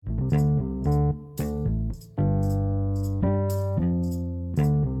Hey,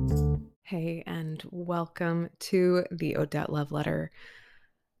 and welcome to the Odette Love Letter.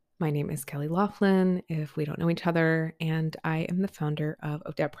 My name is Kelly Laughlin, if we don't know each other, and I am the founder of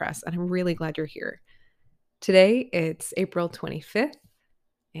Odette Press, and I'm really glad you're here. Today, it's April 25th,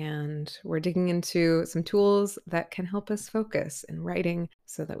 and we're digging into some tools that can help us focus in writing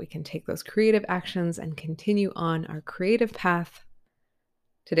so that we can take those creative actions and continue on our creative path.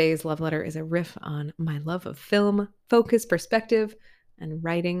 Today's love letter is a riff on my love of film, focus, perspective, and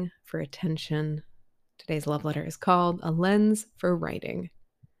writing for attention. Today's love letter is called A Lens for Writing.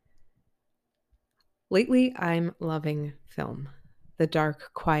 Lately, I'm loving film. The dark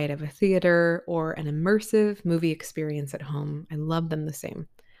quiet of a theater or an immersive movie experience at home. I love them the same.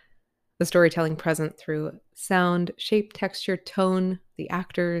 The storytelling present through sound, shape, texture, tone, the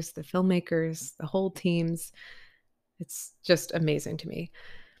actors, the filmmakers, the whole teams. It's just amazing to me.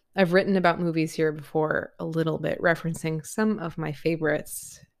 I've written about movies here before a little bit, referencing some of my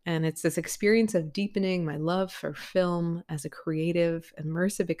favorites. And it's this experience of deepening my love for film as a creative,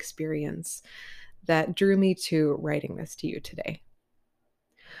 immersive experience that drew me to writing this to you today.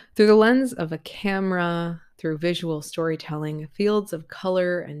 Through the lens of a camera, through visual storytelling, fields of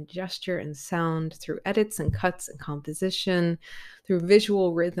color and gesture and sound, through edits and cuts and composition, through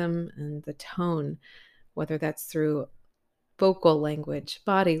visual rhythm and the tone, whether that's through vocal language,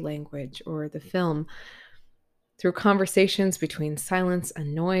 body language, or the film, through conversations between silence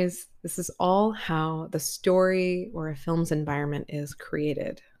and noise. This is all how the story or a film's environment is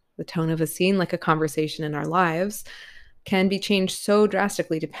created. The tone of a scene, like a conversation in our lives, can be changed so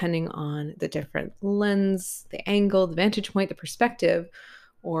drastically depending on the different lens, the angle, the vantage point, the perspective,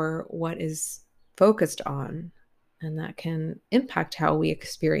 or what is focused on. And that can impact how we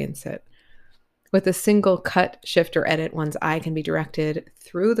experience it. With a single cut, shift, or edit, one's eye can be directed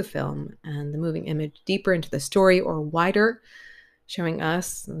through the film and the moving image deeper into the story or wider, showing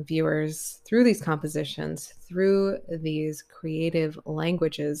us, the viewers, through these compositions, through these creative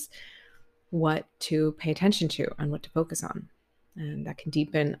languages, what to pay attention to and what to focus on. And that can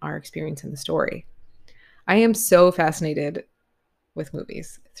deepen our experience in the story. I am so fascinated with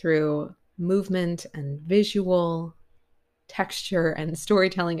movies through movement and visual, texture and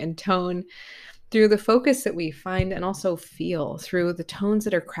storytelling and tone, through the focus that we find and also feel, through the tones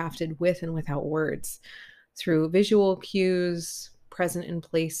that are crafted with and without words, through visual cues present in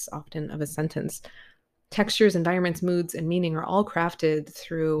place often of a sentence. Textures, environments, moods, and meaning are all crafted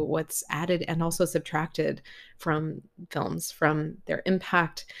through what's added and also subtracted from films, from their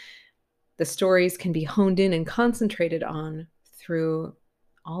impact. The stories can be honed in and concentrated on through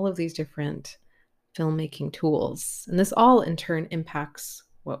all of these different filmmaking tools. And this all in turn impacts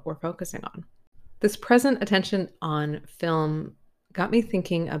what we're focusing on. This present attention on film got me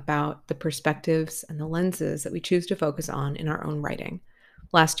thinking about the perspectives and the lenses that we choose to focus on in our own writing.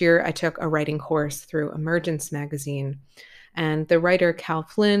 Last year, I took a writing course through Emergence magazine, and the writer Cal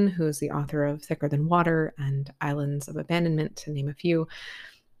Flynn, who is the author of Thicker Than Water and Islands of Abandonment, to name a few,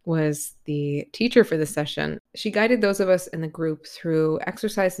 was the teacher for this session. She guided those of us in the group through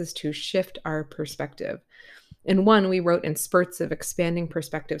exercises to shift our perspective. In one, we wrote in spurts of expanding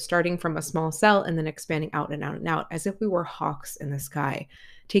perspective, starting from a small cell and then expanding out and out and out, as if we were hawks in the sky,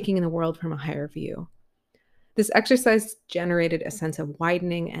 taking in the world from a higher view. This exercise generated a sense of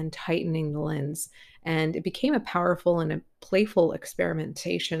widening and tightening the lens, and it became a powerful and a playful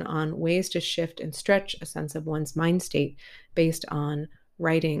experimentation on ways to shift and stretch a sense of one's mind state based on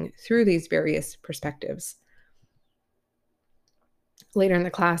writing through these various perspectives. Later in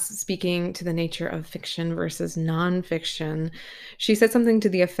the class, speaking to the nature of fiction versus nonfiction, she said something to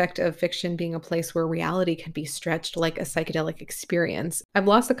the effect of fiction being a place where reality can be stretched like a psychedelic experience. I've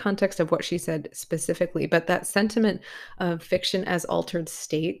lost the context of what she said specifically, but that sentiment of fiction as altered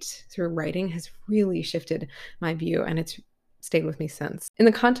state through writing has really shifted my view, and it's stayed with me since. In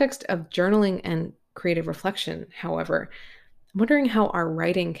the context of journaling and creative reflection, however, I'm wondering how our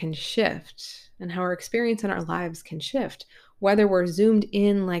writing can shift and how our experience in our lives can shift, whether we're zoomed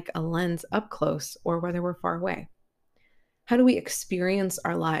in like a lens up close or whether we're far away. How do we experience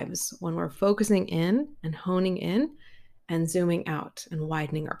our lives when we're focusing in and honing in and zooming out and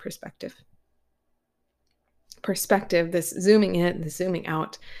widening our perspective? Perspective, this zooming in, the zooming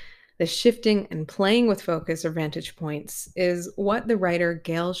out, the shifting and playing with focus or vantage points is what the writer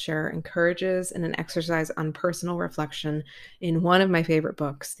Gail Scher encourages in an exercise on personal reflection in one of my favorite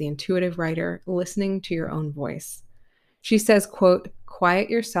books, The Intuitive Writer, Listening to Your Own Voice. She says, quote,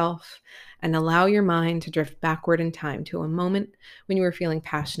 "Quiet yourself and allow your mind to drift backward in time to a moment when you were feeling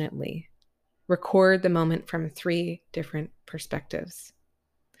passionately. Record the moment from 3 different perspectives."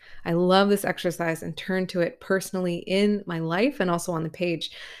 I love this exercise and turn to it personally in my life and also on the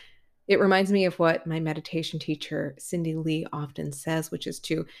page. It reminds me of what my meditation teacher, Cindy Lee, often says, which is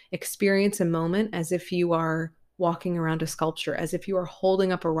to experience a moment as if you are walking around a sculpture, as if you are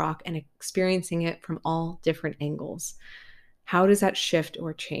holding up a rock and experiencing it from all different angles. How does that shift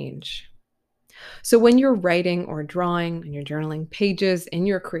or change? So when you're writing or drawing and you're journaling pages in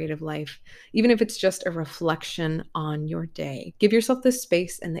your creative life, even if it's just a reflection on your day, give yourself the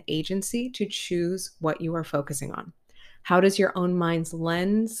space and the agency to choose what you are focusing on. How does your own mind's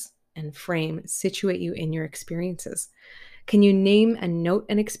lens and frame situate you in your experiences? Can you name and note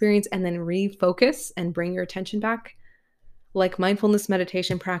an experience and then refocus and bring your attention back? Like mindfulness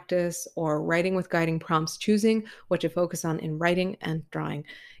meditation practice or writing with guiding prompts, choosing what to focus on in writing and drawing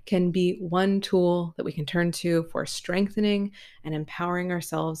can be one tool that we can turn to for strengthening and empowering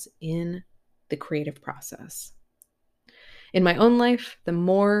ourselves in the creative process. In my own life, the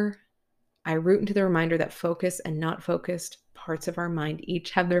more I root into the reminder that focus and not focused parts of our mind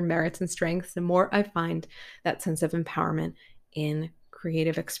each have their merits and strengths, the more I find that sense of empowerment in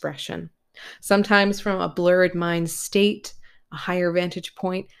creative expression. Sometimes from a blurred mind state, a higher vantage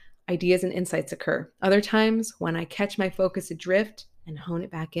point, ideas and insights occur. Other times, when I catch my focus adrift and hone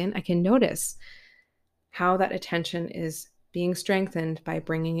it back in, I can notice how that attention is being strengthened by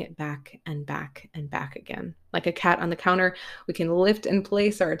bringing it back and back and back again. Like a cat on the counter, we can lift and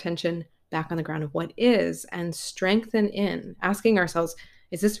place our attention back on the ground of what is and strengthen in, asking ourselves,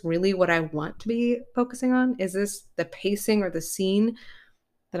 is this really what I want to be focusing on? Is this the pacing or the scene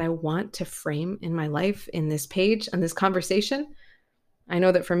that I want to frame in my life, in this page, and this conversation? I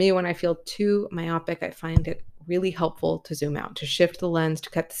know that for me, when I feel too myopic, I find it really helpful to zoom out, to shift the lens, to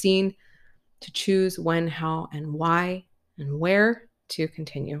cut the scene, to choose when, how, and why, and where to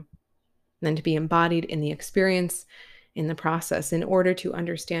continue. And then to be embodied in the experience, in the process, in order to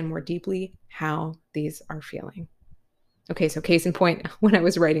understand more deeply how these are feeling. Okay, so case in point, when I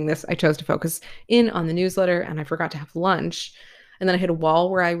was writing this, I chose to focus in on the newsletter and I forgot to have lunch. And then I hit a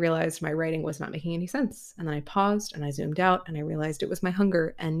wall where I realized my writing was not making any sense. And then I paused and I zoomed out and I realized it was my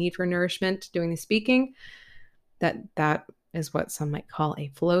hunger and need for nourishment doing the speaking. That is what some might call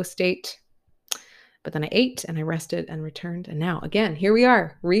a flow state. But then I ate and I rested and returned. And now again, here we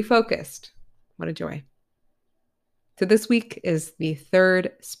are, refocused. What a joy. So this week is the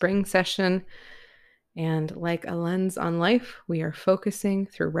third spring session. And like a lens on life, we are focusing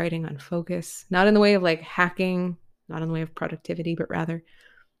through writing on focus, not in the way of like hacking, not in the way of productivity, but rather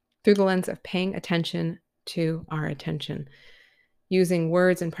through the lens of paying attention to our attention, using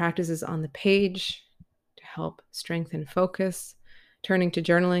words and practices on the page to help strengthen focus, turning to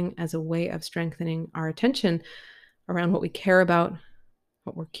journaling as a way of strengthening our attention around what we care about,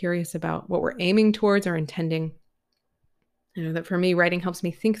 what we're curious about, what we're aiming towards or intending. I know that for me, writing helps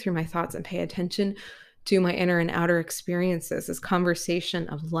me think through my thoughts and pay attention to my inner and outer experiences, this conversation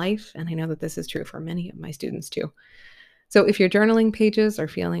of life. And I know that this is true for many of my students too. So if your journaling pages are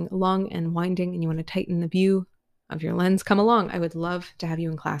feeling long and winding and you want to tighten the view of your lens, come along. I would love to have you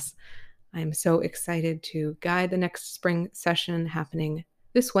in class. I'm so excited to guide the next spring session happening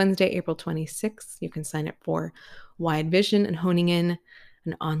this Wednesday, April 26th. You can sign up for Wide Vision and Honing In,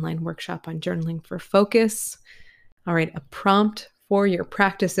 an online workshop on journaling for focus. All right, a prompt for your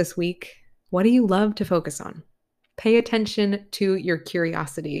practice this week. What do you love to focus on? Pay attention to your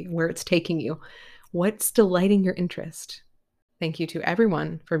curiosity, where it's taking you. What's delighting your interest? Thank you to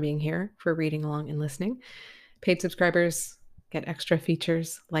everyone for being here, for reading along and listening. Paid subscribers get extra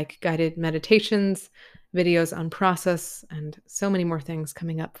features like guided meditations, videos on process, and so many more things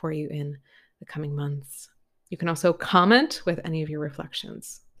coming up for you in the coming months. You can also comment with any of your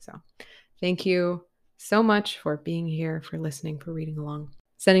reflections. So thank you so much for being here, for listening, for reading along.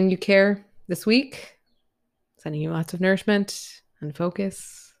 Sending you care this week, sending you lots of nourishment and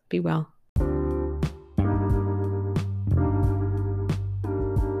focus. Be well.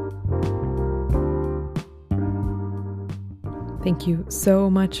 Thank you so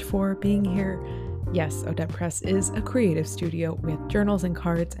much for being here. Yes, Odette Press is a creative studio with journals and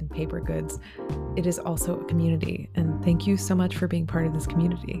cards and paper goods. It is also a community, and thank you so much for being part of this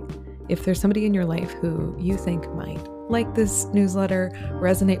community. If there's somebody in your life who you think might like this newsletter,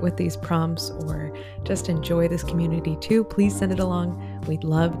 resonate with these prompts, or just enjoy this community too, please send it along. We'd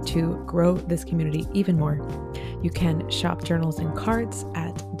love to grow this community even more. You can shop journals and cards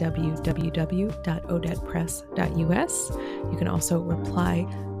at www.odettepress.us. You can also reply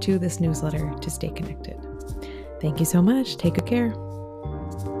to this newsletter to stay connected. Thank you so much. Take good care.